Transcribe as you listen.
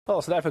Well,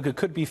 South Africa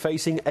could be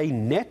facing a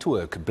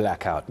network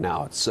blackout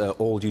now. It's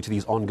all due to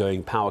these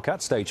ongoing power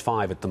cuts, stage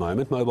 5 at the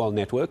moment. Mobile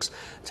networks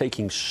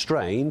taking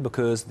strain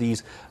because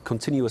these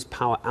continuous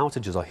power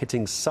outages are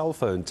hitting cell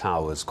phone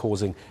towers,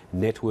 causing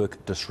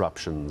network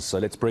disruptions. So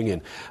let's bring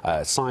in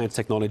science,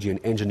 technology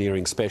and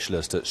engineering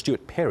specialist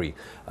Stuart Perry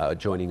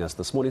joining us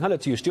this morning. Hello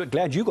to you, Stuart.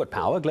 Glad you got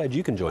power. Glad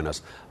you can join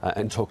us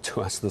and talk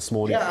to us this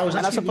morning. Yeah, I was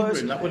actually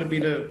wondering, that would have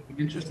been an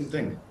interesting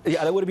thing.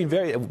 Yeah, that would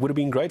have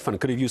been great fun.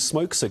 Could have used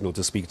smoke signal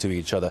to speak to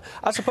each other.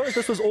 I suppose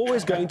this was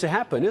always going to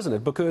happen, isn't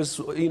it? Because,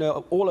 you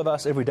know, all of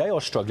us every day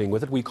are struggling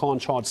with it. We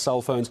can't charge cell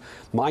phones.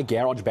 My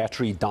garage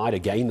battery died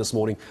again this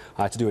morning.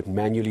 I had to do it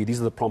manually. These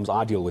are the problems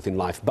I deal with in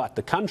life. But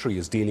the country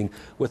is dealing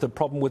with a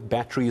problem with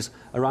batteries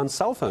around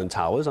cell phone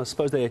towers. I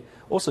suppose they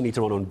also need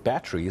to run on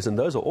batteries, and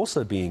those are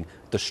also being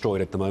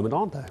destroyed at the moment,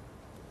 aren't they?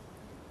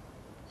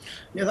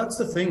 Yeah, that's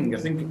the thing. I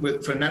think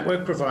for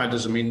network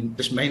providers, I mean,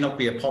 this may not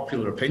be a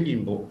popular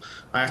opinion, but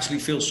I actually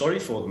feel sorry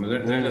for them.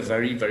 They're in a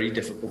very, very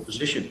difficult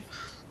position.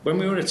 When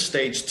we were at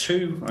stage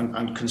 2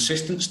 and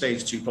consistent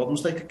stage 2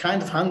 problems, they could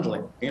kind of handle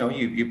it. You know,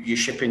 you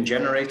ship in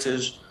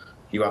generators,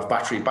 you have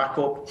battery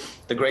backup.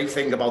 The great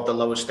thing about the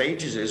lower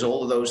stages is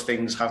all of those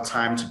things have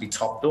time to be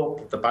topped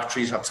up. The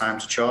batteries have time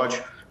to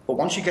charge. But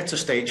once you get to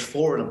stage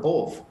 4 and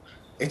above,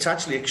 it's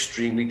actually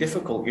extremely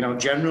difficult. You know,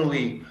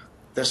 generally,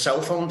 the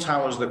cell phone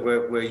towers that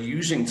we're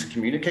using to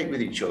communicate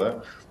with each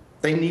other,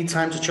 they need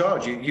time to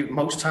charge.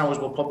 Most towers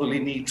will probably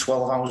need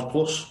 12 hours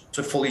plus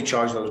to fully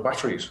charge those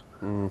batteries.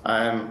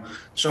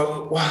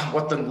 So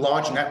what the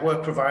large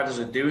network providers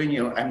are doing,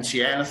 you know,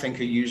 MTN, I think,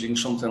 are using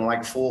something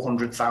like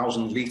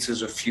 400,000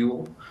 litres of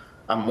fuel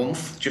a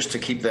month just to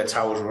keep their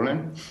towers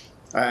running.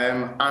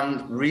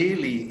 And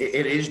really,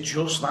 it is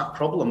just that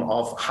problem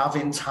of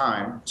having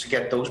time to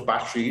get those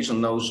batteries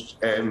and those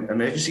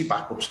emergency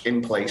backups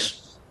in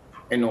place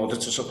in order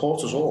to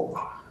support us all.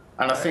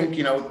 And I think,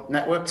 you know,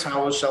 network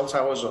towers, cell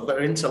towers,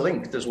 they're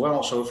interlinked as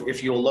well. So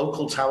if your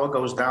local tower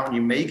goes down,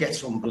 you may get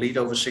some bleed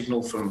over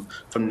signal from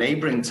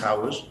neighbouring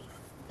towers.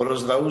 But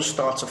as those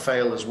start to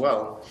fail as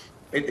well,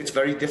 it's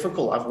very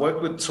difficult. I've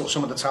worked with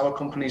some of the tower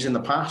companies in the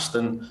past,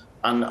 and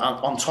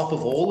on top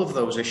of all of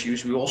those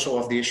issues, we also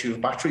have the issue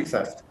of battery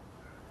theft.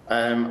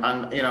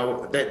 And, you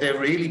know, they're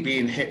really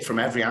being hit from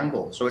every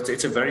angle. So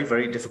it's a very,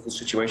 very difficult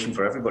situation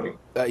for everybody.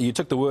 You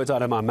took the words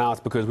out of my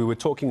mouth because we were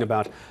talking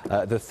about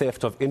the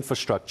theft of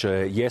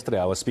infrastructure. Yesterday,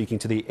 I was speaking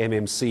to the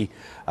MMC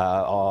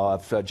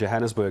of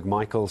Johannesburg,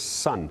 Michael's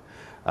son,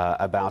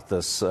 about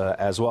this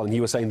as well. And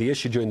he was saying the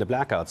issue during the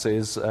blackouts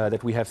is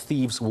that we have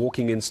thieves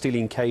walking in,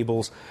 stealing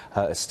cables,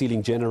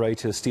 stealing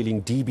generators,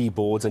 stealing DB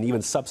boards and even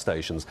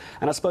substations.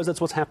 And I suppose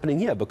that's what's happening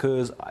here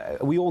because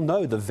we all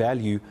know the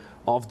value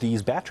of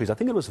these batteries. I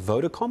think it was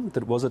Vodacom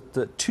that was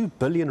at 2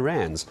 billion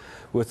rands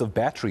worth of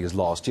batteries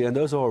last year, and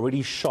those are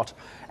already shot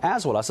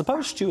as well. I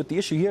suppose, Stuart, the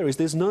issue here is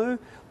there's no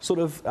sort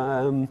of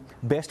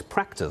best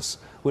practice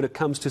when it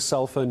comes to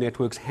cell phone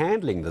networks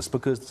handling this,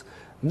 because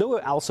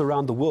nowhere else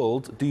around the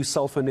world do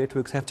cell phone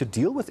networks have to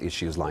deal with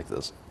issues like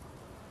this.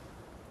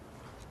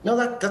 No,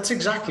 that's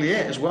exactly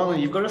it as well.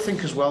 And you've got to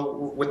think as well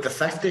with the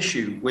theft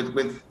issue,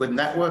 with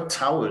network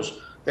towers,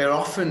 they're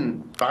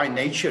often by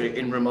nature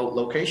in remote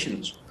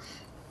locations.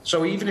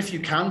 So even if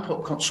you can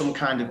put some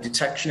kind of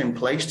detection in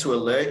place to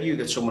alert you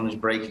that someone is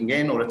breaking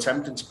in or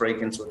attempting to break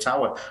into a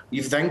tower,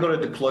 you've then got to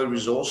deploy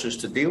resources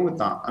to deal with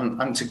that.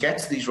 And to get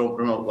to these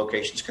remote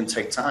locations can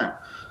take time.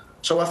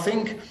 So I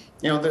think,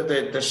 you know,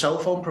 the cell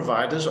phone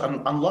providers,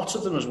 and lots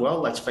of them as well,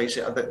 let's face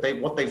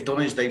it, what they've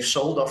done is they've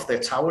sold off their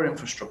tower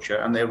infrastructure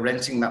and they're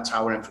renting that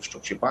tower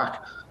infrastructure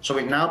back. So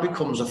it now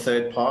becomes a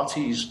third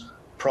party's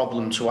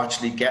problem to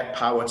actually get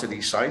power to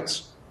these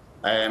sites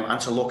and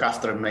to look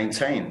after and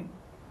maintain.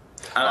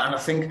 And I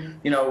think,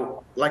 you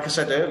know, like I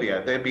said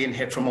earlier, they're being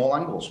hit from all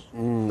angles.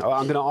 I'm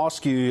going to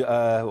ask you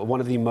one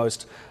of the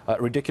most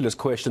ridiculous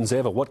questions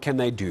ever. What can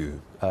they do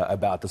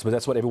about this? But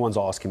that's what everyone's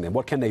asking them.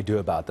 What can they do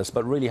about this?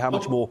 But really, how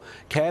much more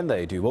can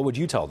they do? What would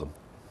you tell them?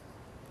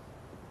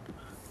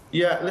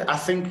 Yeah, I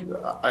think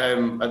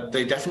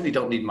they definitely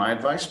don't need my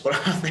advice, but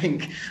I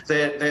think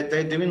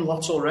they're doing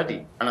lots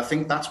already. And I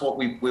think that's what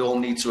we all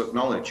need to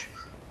acknowledge.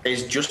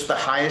 Is just the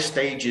higher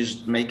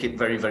stages make it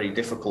very, very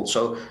difficult.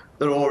 So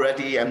they're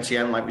already,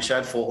 MTN, like we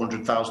said,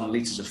 400,000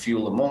 litres of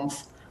fuel a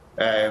month.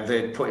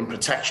 They're putting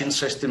protection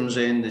systems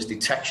in. There's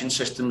detection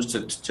systems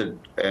to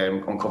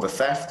uncover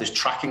theft. There's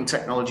tracking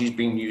technologies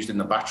being used in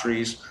the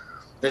batteries.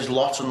 There's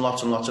lots and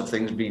lots and lots of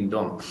things being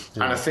done.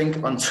 Yeah. And I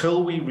think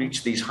until we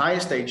reach these higher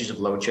stages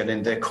of load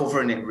shedding, they're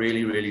covering it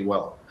really, really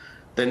well.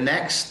 The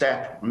next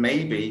step,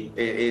 maybe,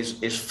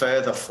 is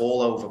further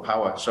fall over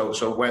power.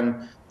 So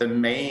when the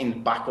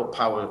main backup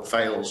power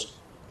fails,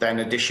 then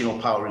additional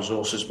power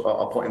resources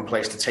are put in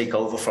place to take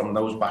over from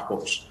those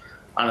backups.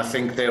 And I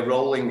think they're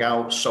rolling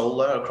out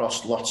solar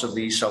across lots of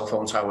these cell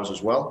phone towers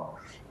as well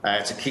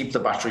to keep the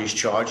batteries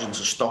charged and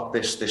to stop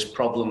this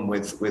problem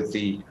with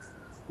the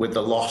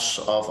loss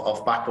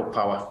of backup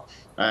power.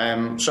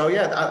 So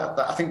yeah,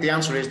 I think the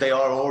answer is they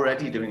are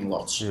already doing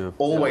lots. Yeah.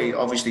 Always,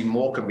 obviously,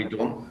 more can be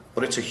done,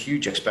 but it's a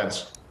huge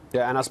expense.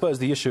 Yeah, and I suppose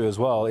the issue as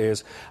well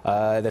is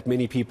that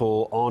many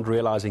people aren't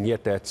realizing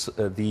yet that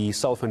the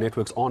cell phone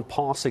networks aren't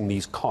passing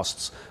these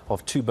costs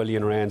of 2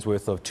 billion rands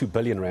worth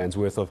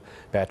of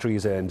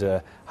batteries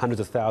and hundreds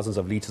of thousands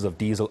of litres of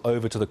diesel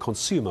over to the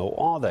consumer, or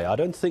are they? I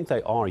don't think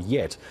they are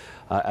yet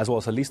as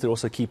well. So at least they're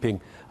also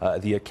keeping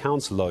the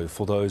accounts low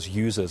for those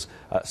users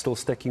still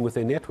sticking with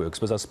their networks,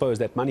 because I suppose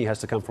that money has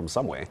to come from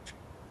somewhere.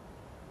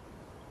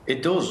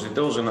 It does,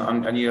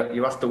 and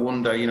you have to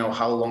wonder,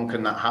 how long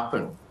can that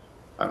happen?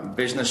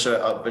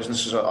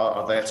 Businesses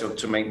are there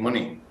to make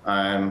money,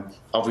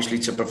 obviously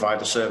to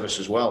provide a service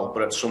as well.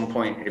 But at some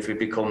point, if it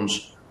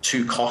becomes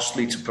too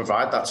costly to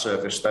provide that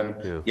service, then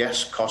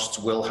yes, costs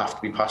will have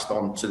to be passed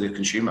on to the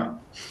consumer.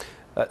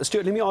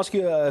 Stuart, let me ask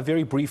you a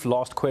very brief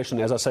last question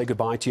as I say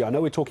goodbye to you. I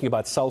know we're talking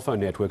about cell phone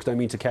networks. Don't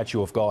mean to catch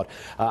you off guard.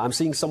 I'm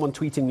seeing someone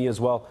tweeting me as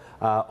well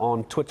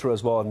on Twitter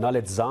as well,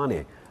 Nalet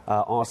Zane,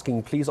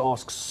 asking, please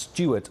ask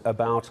Stuart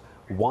about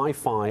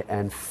Wi-Fi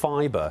and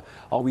fibre.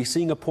 Are we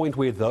seeing a point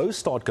where those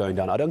start going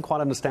down? I don't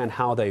quite understand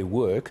how they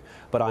work,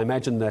 but I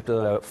imagine that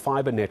the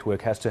fibre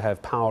network has to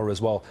have power as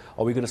well.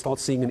 Are we going to start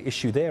seeing an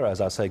issue there as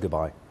I say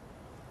goodbye?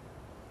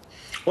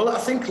 Well, I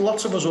think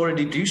lots of us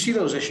already do see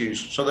those issues.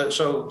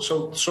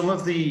 So some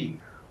of the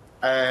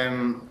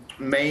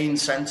main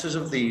centres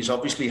of these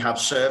obviously have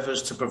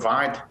servers to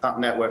provide that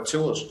network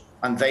to us,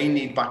 and they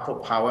need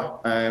backup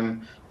power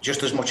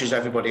just as much as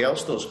everybody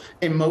else does.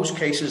 In most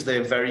cases,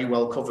 they're very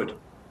well covered.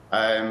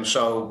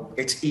 So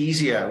it's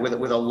easier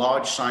with a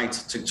large site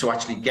to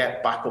actually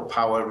get backup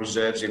power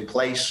reserves in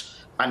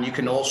place, and you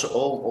can also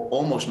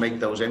almost make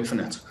those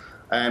infinite.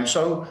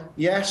 So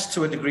yes,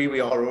 to a degree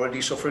we are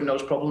already suffering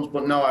those problems,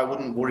 but no, I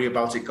wouldn't worry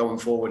about it going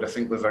forward. I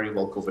think we're very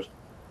well covered.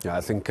 Yeah,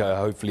 I think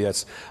hopefully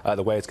that's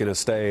the way it's going to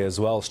stay as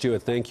well.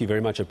 Stuart, thank you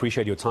very much. I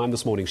appreciate your time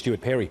this morning.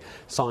 Stuart Perry,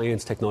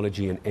 Science,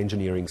 Technology and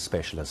Engineering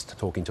Specialist,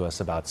 talking to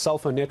us about cell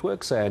phone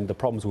networks and the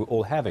problems we're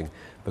all having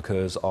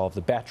because of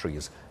the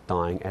batteries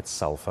dying at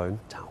cell phone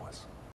towers.